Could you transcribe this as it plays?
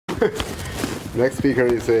Next speaker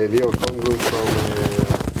is Lior Kornblum from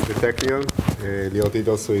the Technion. Lior did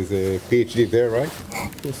also is a PhD there, right?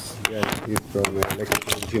 Yes. Yeah, he's from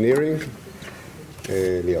electrical engineering.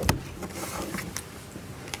 Lior.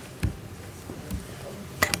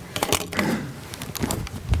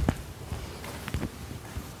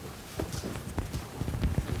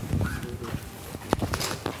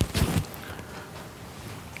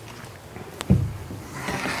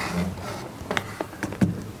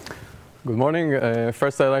 Good morning.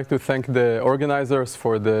 First, I'd like to thank the organizers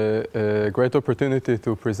for the great opportunity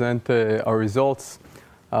to present our results,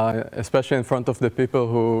 especially in front of the people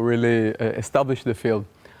who really established the field.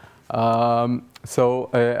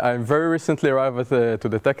 I very recently arrived to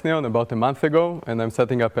the Technion about a month ago, and I'm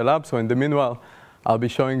setting up a lab. So in the meanwhile, I'll be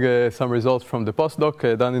showing some results from the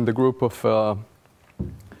postdoc done in the group of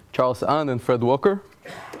Charles Ahn and Fred Walker.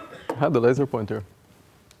 I had the laser pointer.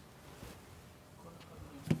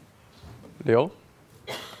 Leo.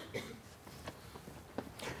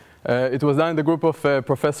 It was done in the group of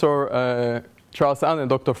Professor Charles Ahn and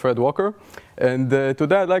Dr. Fred Walker. And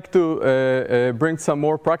today I'd like to bring some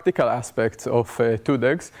more practical aspects of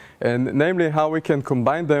 2DEGs, and namely how we can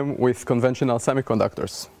combine them with conventional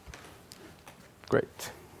semiconductors.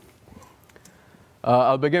 Great.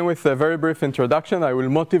 I'll begin with a very brief introduction. I will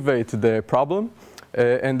motivate the problem,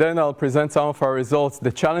 and then I'll present some of our results,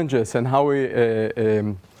 the challenges, and how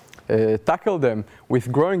we tackle them with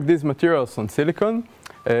growing these materials on silicon.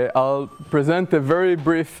 I'll present a very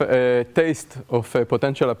brief taste of a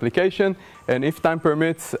potential application, and if time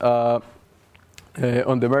permits, on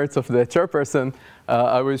the merits of the chairperson,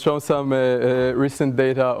 I will show some recent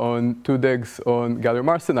data on 2DEGs on gallium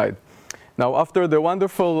arsenide. Now, after the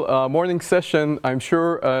wonderful morning session, I'm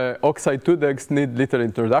sure Oxide 2DEGs need little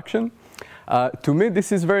introduction. To me,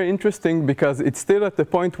 this is very interesting because it's still at the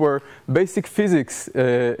point where basic physics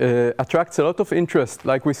attracts a lot of interest,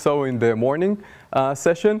 like we saw in the morning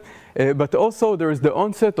session. But also, there is the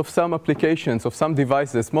onset of some applications, of some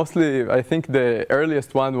devices. Mostly, I think the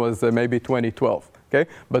earliest one was maybe 2012. Okay?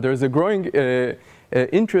 But there is a growing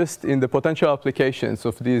interest in the potential applications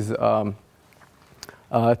of these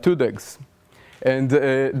 2DEGs. And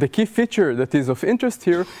the key feature that is of interest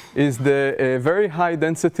here is the very high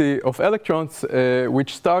density of electrons,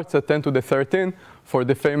 which starts at 10 to the 13 for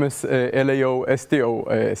the famous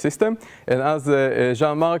LAO-STO system. And as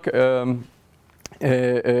Jean-Marc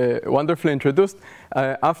wonderfully introduced,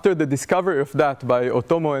 after the discovery of that by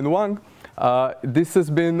Otomo and Wang, this has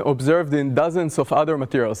been observed in dozens of other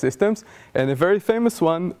material systems. And a very famous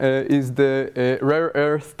one is the rare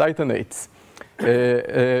earth titanates.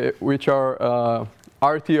 Which are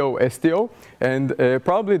RTO, STO, and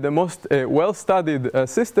probably the most well-studied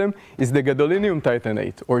system is the gadolinium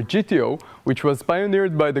titanate, or GTO, which was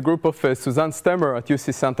pioneered by the group of Suzanne Stemmer at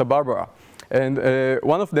UC Santa Barbara. And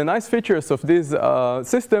one of the nice features of this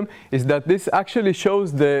system is that this actually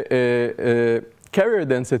shows the carrier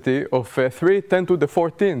density of 10 to the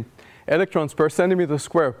 14 electrons per centimeter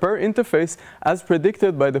square per interface, as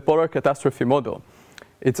predicted by the polar catastrophe model.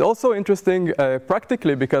 It's also interesting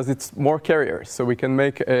practically because it's more carriers, so we can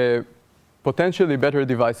make potentially better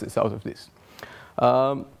devices out of this.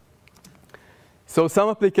 So some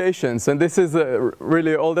applications, and this is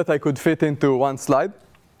really all that I could fit into one slide.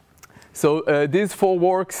 So these four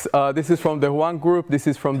works, this is from the Huang group, this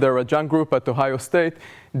is from the Rajan group at Ohio State.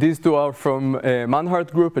 These two are from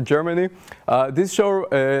Manhart group in Germany. These show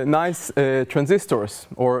nice transistors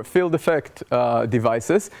or field effect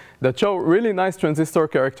devices that show really nice transistor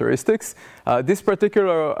characteristics. This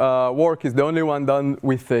particular work is the only one done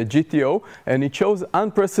with GTO, and it shows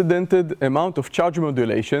unprecedented amount of charge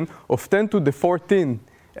modulation of 10 to the 14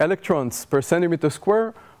 electrons per centimeter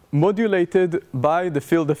square, modulated by the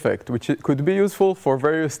field effect, which could be useful for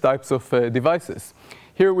various types of devices.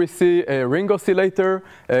 Here we see a ring oscillator,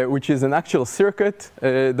 which is an actual circuit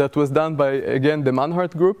that was done by, again, the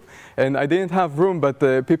Manhart group. And I didn't have room, but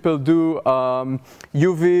people do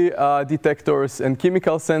UV detectors and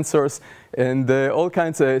chemical sensors and all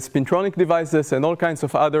kinds of spintronic devices and all kinds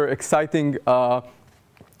of other exciting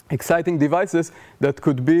devices that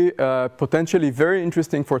could be potentially very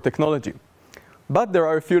interesting for technology. But there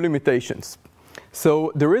are a few limitations.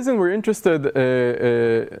 So the reason we're interested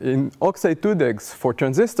in Oxide 2DEGs for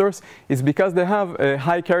transistors is because they have a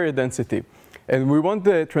high carrier density. And we want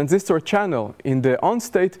the transistor channel in the on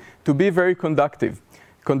state to be very conductive.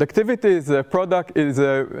 Conductivity is a product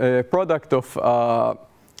of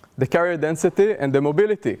the carrier density and the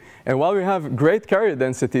mobility. And while we have great carrier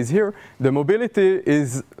densities here, the mobility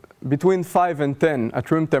is between 5 and 10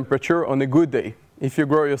 at room temperature on a good day, if you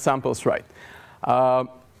grow your samples right.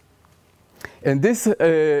 And this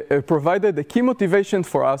provided a key motivation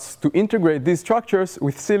for us to integrate these structures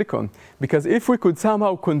with silicon. Because if we could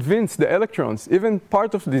somehow convince the electrons, even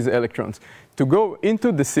part of these electrons, to go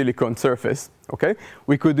into the silicon surface, okay,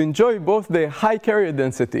 we could enjoy both the high carrier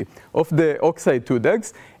density of the oxide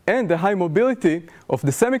 2DEGs and the high mobility of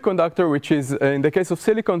the semiconductor, which is, in the case of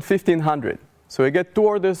silicon, 1500. So we get 2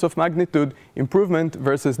 orders of magnitude improvement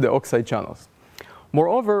versus the oxide channels.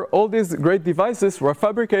 Moreover, all these great devices were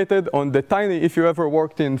fabricated on the tiny, if you ever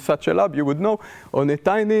worked in such a lab, you would know, on a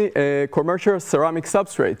tiny commercial ceramic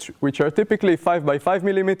substrate, which are typically 5 by 5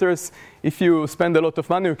 millimeters. If you spend a lot of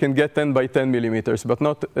money, you can get 10 by 10 millimeters, but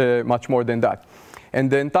not much more than that. And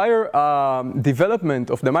the entire development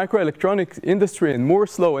of the microelectronics industry and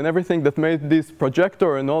Moore's law and everything that made this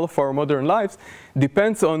projector and all of our modern lives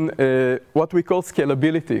depends on what we call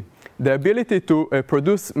scalability. The ability to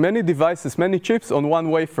produce many devices, many chips on one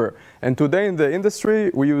wafer. And today in the industry,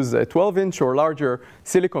 we use 12-inch or larger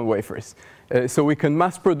silicon wafers. So we can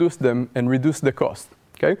mass produce them and reduce the cost.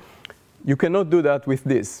 Okay? You cannot do that with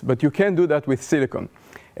this, but you can do that with silicon.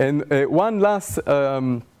 And one last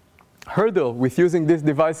hurdle with using these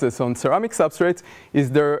devices on ceramic substrates is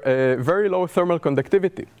their very low thermal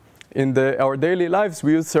conductivity. In our daily lives,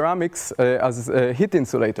 we use ceramics as heat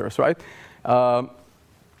insulators, right?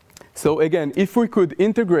 So again, if we could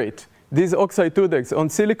integrate these oxide 2DEGs on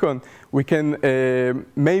silicon, we can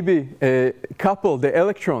maybe couple the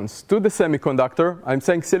electrons to the semiconductor. I'm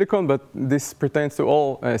saying silicon, but this pertains to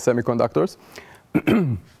all semiconductors.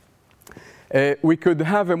 We could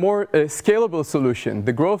have a more scalable solution.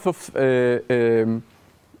 The growth of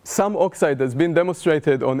some oxide has been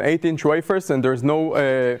demonstrated on 8-inch wafers, and there's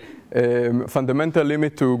no fundamental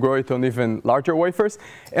limit to grow it on even larger wafers.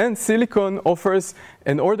 And silicon offers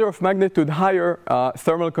an order of magnitude higher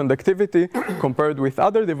thermal conductivity compared with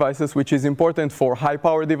other devices, which is important for high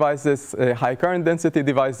power devices, high current density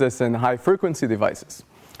devices, and high frequency devices.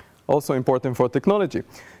 Also important for technology.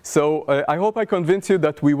 So I hope I convince you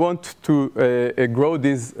that we want to grow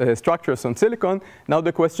these structures on silicon. Now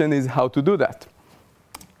the question is how to do that.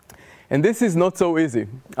 And this is not so easy.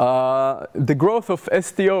 The growth of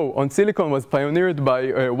STO on silicon was pioneered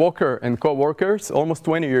by Walker and co-workers almost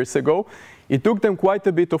 20 years ago. It took them quite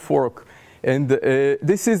a bit of work. And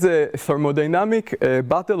this is a thermodynamic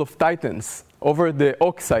battle of titans over the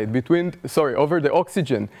oxide over the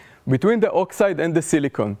oxygen between the oxide and the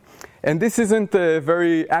silicon. And this isn't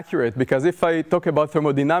very accurate, because if I talk about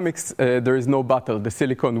thermodynamics, there is no battle. The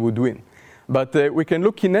silicon would win. But we can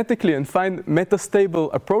look kinetically and find metastable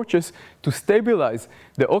approaches to stabilize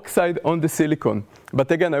the oxide on the silicon.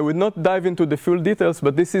 But again, I would not dive into the full details,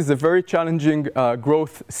 but this is a very challenging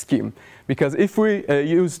growth scheme. Because if we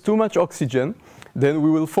use too much oxygen, then we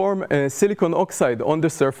will form a silicon oxide on the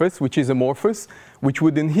surface, which is amorphous, which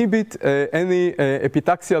would inhibit any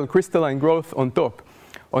epitaxial crystalline growth on top.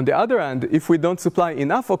 On the other hand, if we don't supply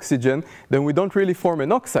enough oxygen, then we don't really form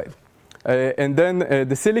an oxide. And then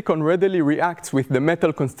the silicon readily reacts with the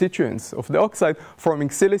metal constituents of the oxide, forming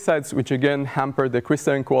silicides, which again hamper the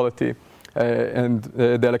crystalline quality and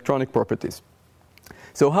the electronic properties.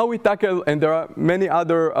 So how we tackle, and there are many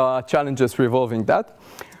other challenges revolving that.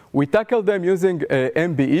 We tackle them using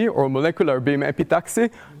MBE, or molecular beam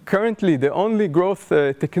epitaxy. Currently, the only growth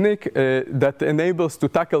technique that enables to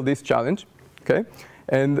tackle this challenge. Okay?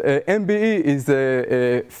 And MBE is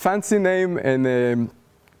a fancy name and a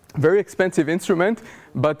very expensive instrument,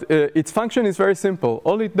 but its function is very simple.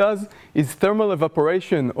 All it does is thermal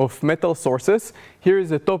evaporation of metal sources. Here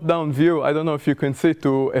is a top-down view. I don't know if you can see,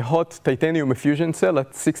 to a hot titanium fusion cell at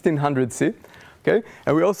 1600 C. Okay?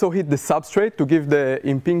 And we also hit the substrate to give the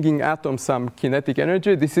impinging atom some kinetic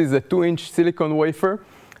energy. This is a 2-inch silicon wafer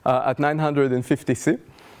at 950 C.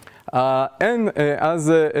 As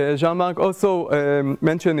Jean-Marc also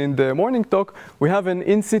mentioned in the morning talk, we have an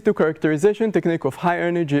in situ characterization technique of high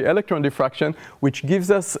energy electron diffraction, which gives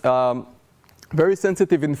us very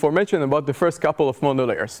sensitive information about the first couple of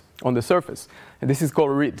monolayers on the surface. And this is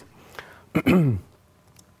called read.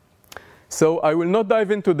 So I will not dive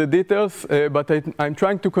into the details, but I'm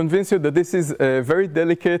trying to convince you that this is a very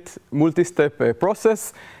delicate multi-step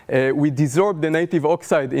process. We desorb the native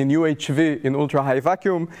oxide in UHV in ultra-high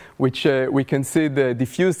vacuum, which we can see the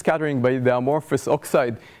diffuse scattering by the amorphous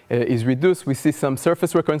oxide is reduced. We see some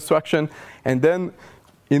surface reconstruction. And then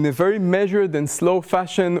in a very measured and slow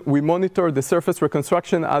fashion, we monitor the surface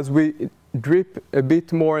reconstruction as we drip a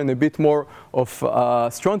bit more and a bit more of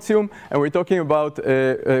strontium, and we're talking about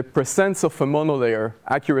a percents of a monolayer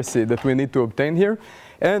accuracy that we need to obtain here.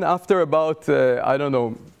 And after about,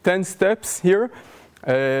 10 steps here,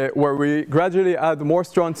 where we gradually add more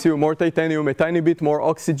strontium, more titanium, a tiny bit more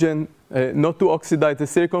oxygen, not to oxidize the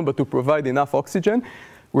silicon, but to provide enough oxygen.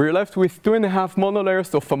 We're left with 2.5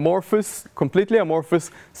 monolayers of amorphous, completely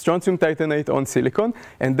amorphous strontium titanate on silicon.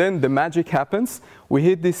 And then the magic happens. We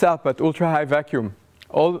heat this up at ultra-high vacuum,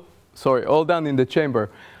 all done in the chamber.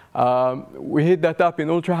 We heat that up in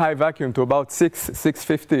ultra-high vacuum to about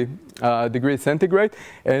 650 degrees centigrade.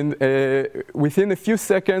 And within a few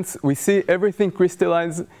seconds, we see everything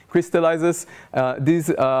crystallizes.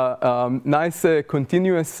 These nice,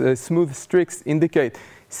 continuous, smooth streaks indicate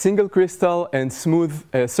single crystal and smooth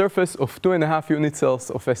surface of 2.5 unit cells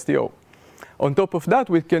of STO. On top of that,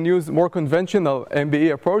 we can use more conventional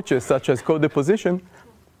MBE approaches, such as co-deposition,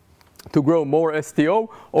 to grow more STO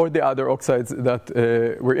or the other oxides that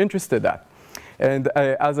we're interested at. And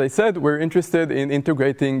as I said, we're interested in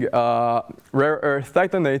integrating rare earth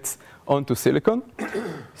titanates onto silicon.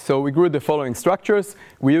 So we grew the following structures.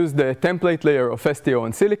 We used the template layer of STO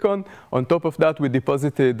on silicon. On top of that, we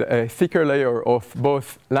deposited a thicker layer of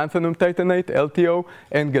both lanthanum titanate, LTO,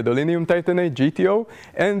 and gadolinium titanate, GTO.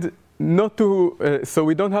 And so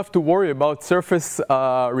we don't have to worry about surface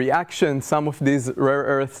reaction. Some of these rare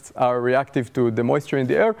earths are reactive to the moisture in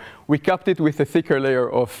the air. We capped it with a thicker layer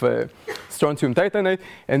of strontium titanate,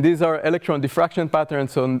 and these are electron diffraction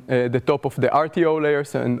patterns on the top of the RTO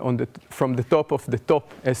layers and from the top of the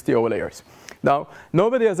top STO layers. Now,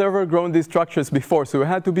 nobody has ever grown these structures before, so we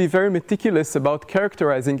had to be very meticulous about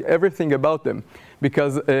characterizing everything about them,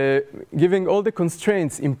 because giving all the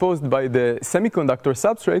constraints imposed by the semiconductor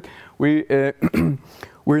substrate,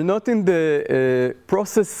 we're not in the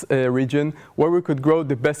process region where we could grow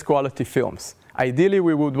the best quality films. Ideally,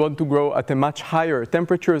 we would want to grow at a much higher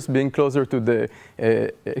temperatures, being closer to the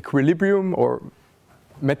equilibrium or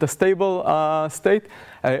metastable state,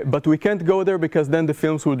 but we can't go there because then the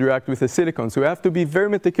films would react with the silicon. So we have to be very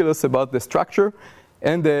meticulous about the structure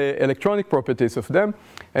and the electronic properties of them.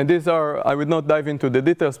 And these are, I would not dive into the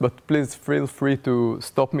details, but please feel free to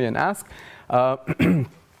stop me and ask.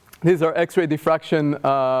 These are X-ray diffraction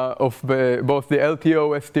of both the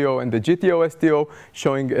LTO STO and the GTO STO,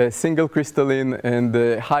 showing single crystalline and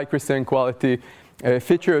high crystalline quality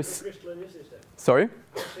features. What crystalline is this then? Sorry?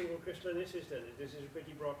 What single crystalline is this then? This is a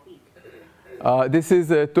pretty broad peak. This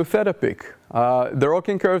is a 2θ peak. The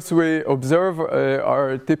rocking curves we observe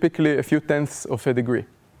are typically a few tenths of a degree.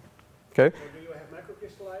 Okay? So do you have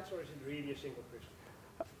macrocrystallites, or is it really a single crystal?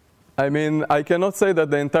 I mean, I cannot say that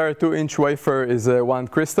the entire 2-inch wafer is one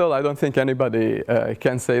crystal. I don't think anybody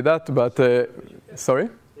can say that, but sorry? In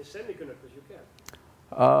semiconductors you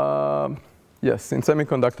can. Yes, in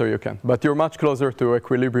semiconductor you can, but you're much closer to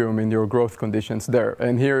equilibrium in your growth conditions there.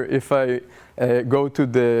 And here, if I go to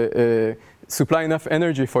the supply enough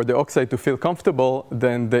energy for the oxide to feel comfortable,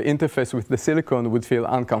 then the interface with the silicon would feel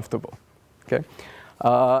uncomfortable. Okay?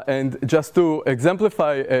 And just to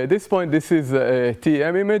exemplify this point, this is a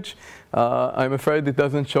TEM image. I'm afraid it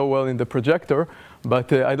doesn't show well in the projector,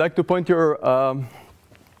 but I'd like to point your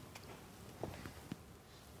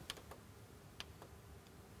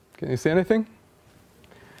can you see anything?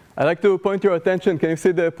 I'd like to point your attention. Can you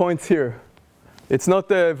see the points here? It's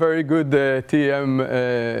not a very good TEM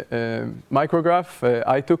micrograph.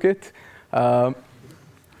 I took it.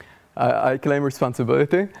 I claim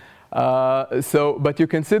responsibility. But you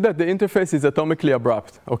can see that the interface is atomically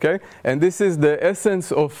abrupt, okay? And this is the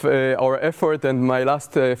essence of our effort and my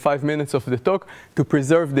last 5 minutes of the talk to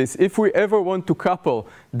preserve this. If we ever want to couple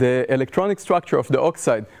the electronic structure of the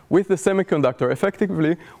oxide with the semiconductor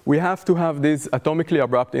effectively, we have to have this atomically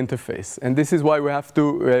abrupt interface. And this is why we have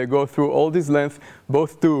to go through all this length,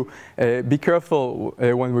 both to be careful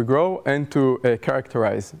when we grow and to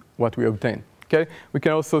characterize what we obtain. Okay? We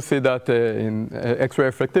can also see that in X-ray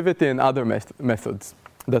reflectivity and other methods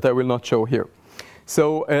that I will not show here.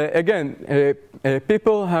 So again,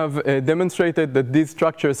 people have demonstrated that these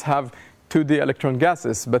structures have 2D electron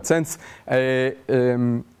gases, but since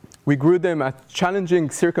we grew them at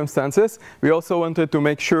challenging circumstances, we also wanted to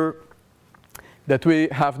make sure that we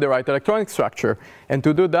have the right electronic structure. And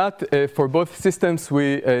to do that, for both systems,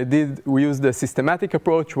 we used the systematic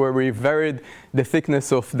approach where we varied the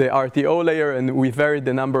thickness of the RTO layer and we varied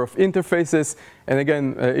the number of interfaces. And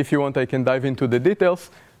again, if you want, I can dive into the details.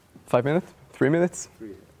 5 minutes? 3 minutes? 3.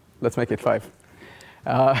 Let's make it 5.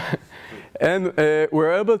 And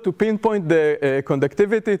we're able to pinpoint the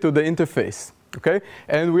conductivity to the interface. Okay,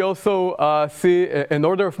 and we also see an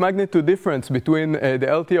order of magnitude difference between the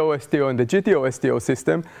LTO STO and the GTO STO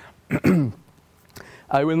system.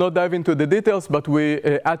 I will not dive into the details, but we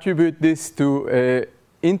attribute this to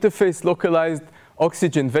interface localized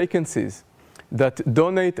oxygen vacancies that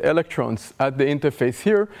donate electrons at the interface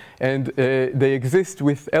here, and they exist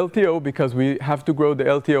with LTO because we have to grow the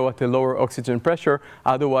LTO at a lower oxygen pressure,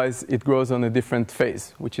 otherwise it grows on a different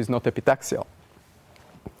phase, which is not epitaxial.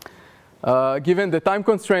 Given the time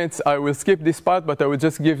constraints, I will skip this part, but I will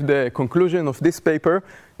just give the conclusion of this paper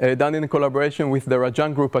done in collaboration with the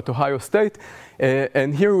Rajan group at Ohio State.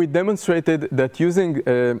 And here we demonstrated that using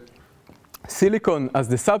silicon as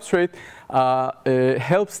the substrate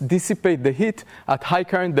helps dissipate the heat at high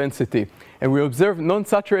current density. And we observe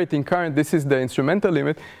non-saturating current, this is the instrumental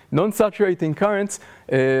limit, non-saturating currents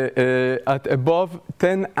at above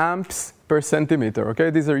 10 amps per centimeter.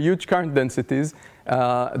 Okay? These are huge current densities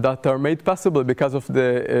that are made possible because of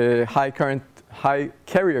the high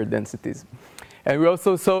carrier densities. And we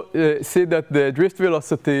also see that the drift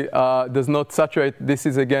velocity does not saturate. This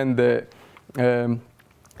is again the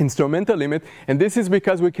instrumental limit, and this is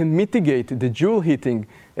because we can mitigate the Joule heating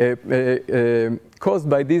caused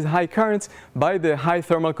by these high currents by the high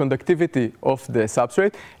thermal conductivity of the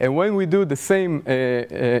substrate. And when we do the same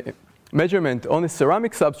measurement on a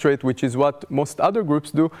ceramic substrate, which is what most other groups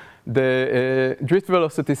do, the drift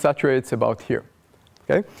velocity saturates about here.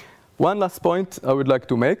 Okay? One last point I would like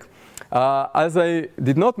to make. As I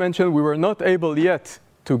did not mention, we were not able yet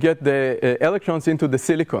to get the electrons into the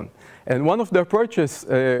silicon. And one of the approaches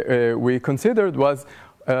we considered was,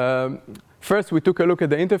 first we took a look at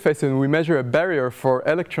the interface and we measure a barrier for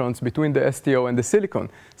electrons between the STO and the silicon.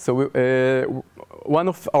 So one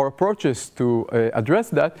of our approaches to address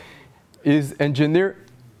that is engineer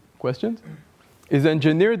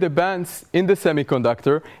the bands in the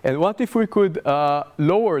semiconductor. And what if we could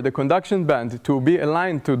lower the conduction band to be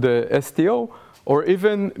aligned to the STO or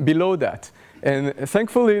even below that? And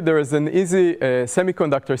thankfully, there is an easy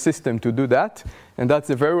semiconductor system to do that. And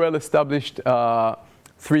that's a very well-established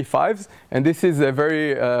 3-5s. And this is a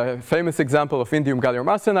very famous example of indium gallium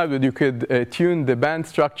arsenide, where you could tune the band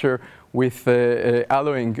structure with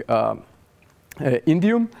alloying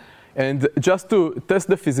indium. And just to test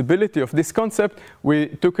the feasibility of this concept, we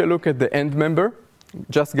took a look at the end member,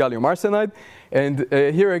 just gallium arsenide. And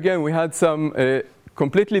here again, we had some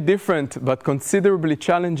completely different but considerably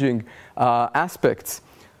challenging aspects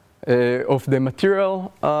of the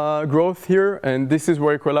material growth here. And this is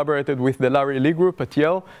where we collaborated with the Larry Lee group at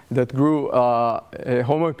Yale that grew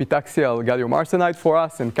homoepitaxial gallium arsenide for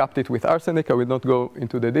us and capped it with arsenic. I will not go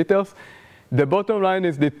into the details. The bottom line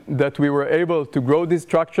is that we were able to grow these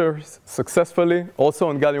structures successfully, also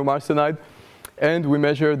on gallium arsenide, and we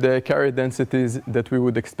measured the carrier densities that we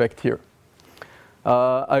would expect here.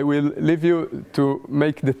 I will leave you to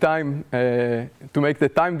make the time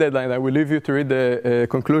deadline. I will leave you to read the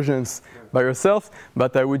conclusions by yourself,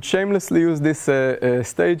 but I would shamelessly use this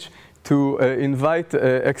stage to invite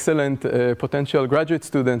excellent potential graduate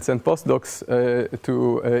students and postdocs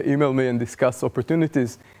to email me and discuss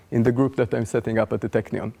opportunities in the group that I'm setting up at the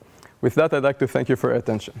Technion. With that, I'd like to thank you for your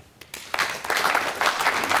attention.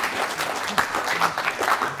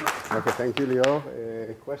 Okay, thank you,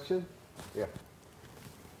 Lior. Question? Yeah.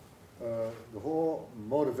 The whole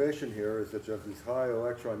motivation here is that you have this high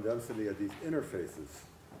electron density at these interfaces.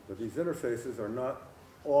 But these interfaces are not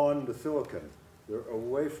on the silicon. They're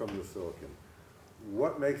away from the silicon.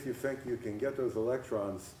 What makes you think you can get those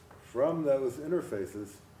electrons from those interfaces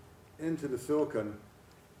into the silicon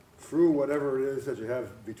through whatever it is that you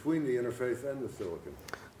have between the interface and the silicon?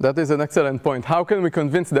 That is an excellent point. How can we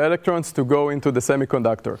convince the electrons to go into the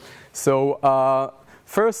semiconductor? So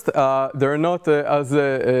first, they're not, as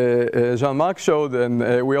Jean-Marc showed,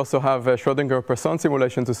 and we also have a Schrödinger-Poisson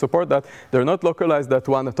simulation to support that, they're not localized at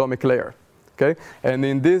one atomic layer. Okay? And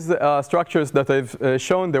in these structures that I've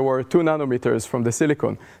shown, there were 2 nanometers from the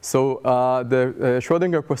silicon. So the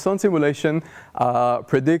Schrödinger-Poisson simulation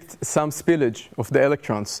predicts some spillage of the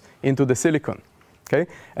electrons into the silicon. Okay?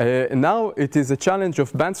 Now it is a challenge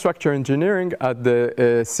of band structure engineering at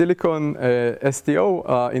the silicon STO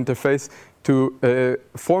interface to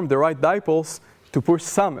form the right dipoles to push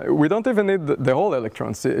some. We don't even need the whole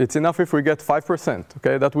electrons. It's enough if we get 5%.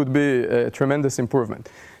 Okay? That would be a tremendous improvement.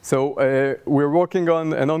 So we're working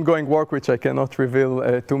on an ongoing work, which I cannot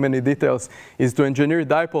reveal too many details, is to engineer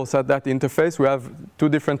dipoles at that interface. We have 2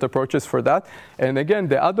 different approaches for that. And again,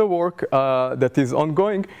 the other work that is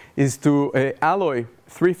ongoing is to alloy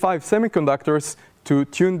 3-5 semiconductors to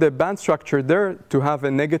tune the band structure there to have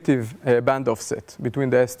a negative band offset between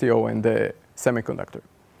the STO and the semiconductor.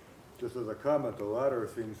 Just as a comment, the latter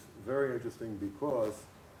seems very interesting because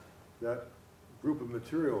that group of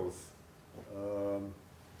materials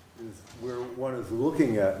is where one is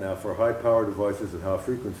looking at now for high power devices and high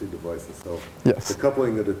frequency devices. So yes, the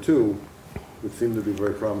coupling of the two would seem to be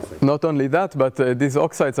very promising. Not only that, but these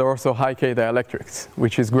oxides are also high K dielectrics,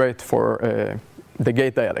 which is great for the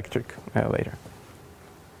gate dielectric later.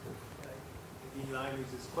 In line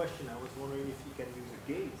with this question, I was wondering if you can use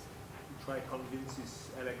a gate to try to convince these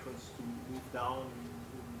electrons to move down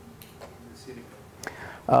in the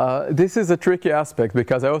silicon. This is a tricky aspect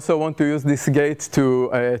because I also want to use this gate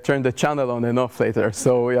to turn the channel on and off later.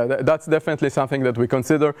 So yeah, that's definitely something that we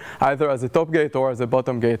consider either as a top gate or as a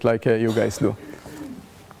bottom gate like you guys do.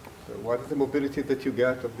 So what is the mobility that you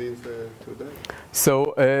get of these today?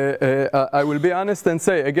 So I will be honest and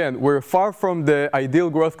say, again, we're far from the ideal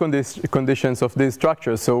growth conditions of these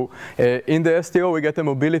structures. So in the STO, we get a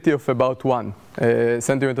mobility of about 1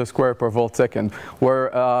 centimeter square per volt second, where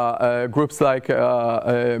groups like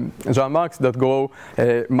Jean-Marc's that grow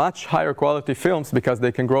much higher quality films because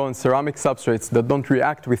they can grow on ceramic substrates that don't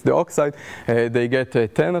react with the oxide, they get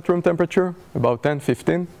 10 at room temperature, about 10,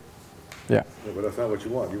 15. Yeah. Yeah, but that's not what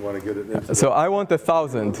you want. You want to get it into So I want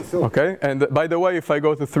 1,000, okay? And by the way, if I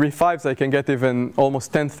go to 3.5s, I can get even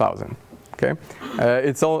almost 10,000, okay?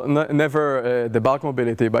 It's all never the bulk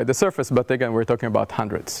mobility by the surface, but again, we're talking about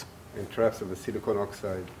hundreds. In traps of the silicon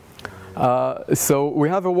oxide. So we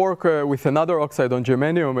have a work with another oxide on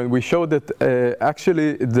germanium, and we showed that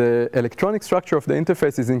actually the electronic structure of the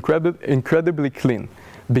interface is incredibly clean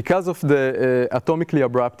because of the atomically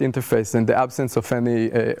abrupt interface and the absence of any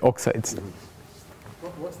oxides.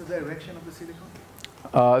 What's the direction of the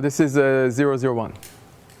silicon? This is 001.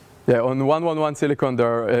 Yeah, on 111 silicon,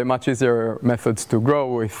 there are much easier methods to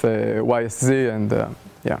grow with YSZ, and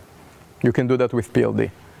yeah, you can do that with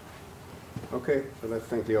PLD. Okay, so let's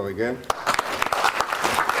thank Lior again.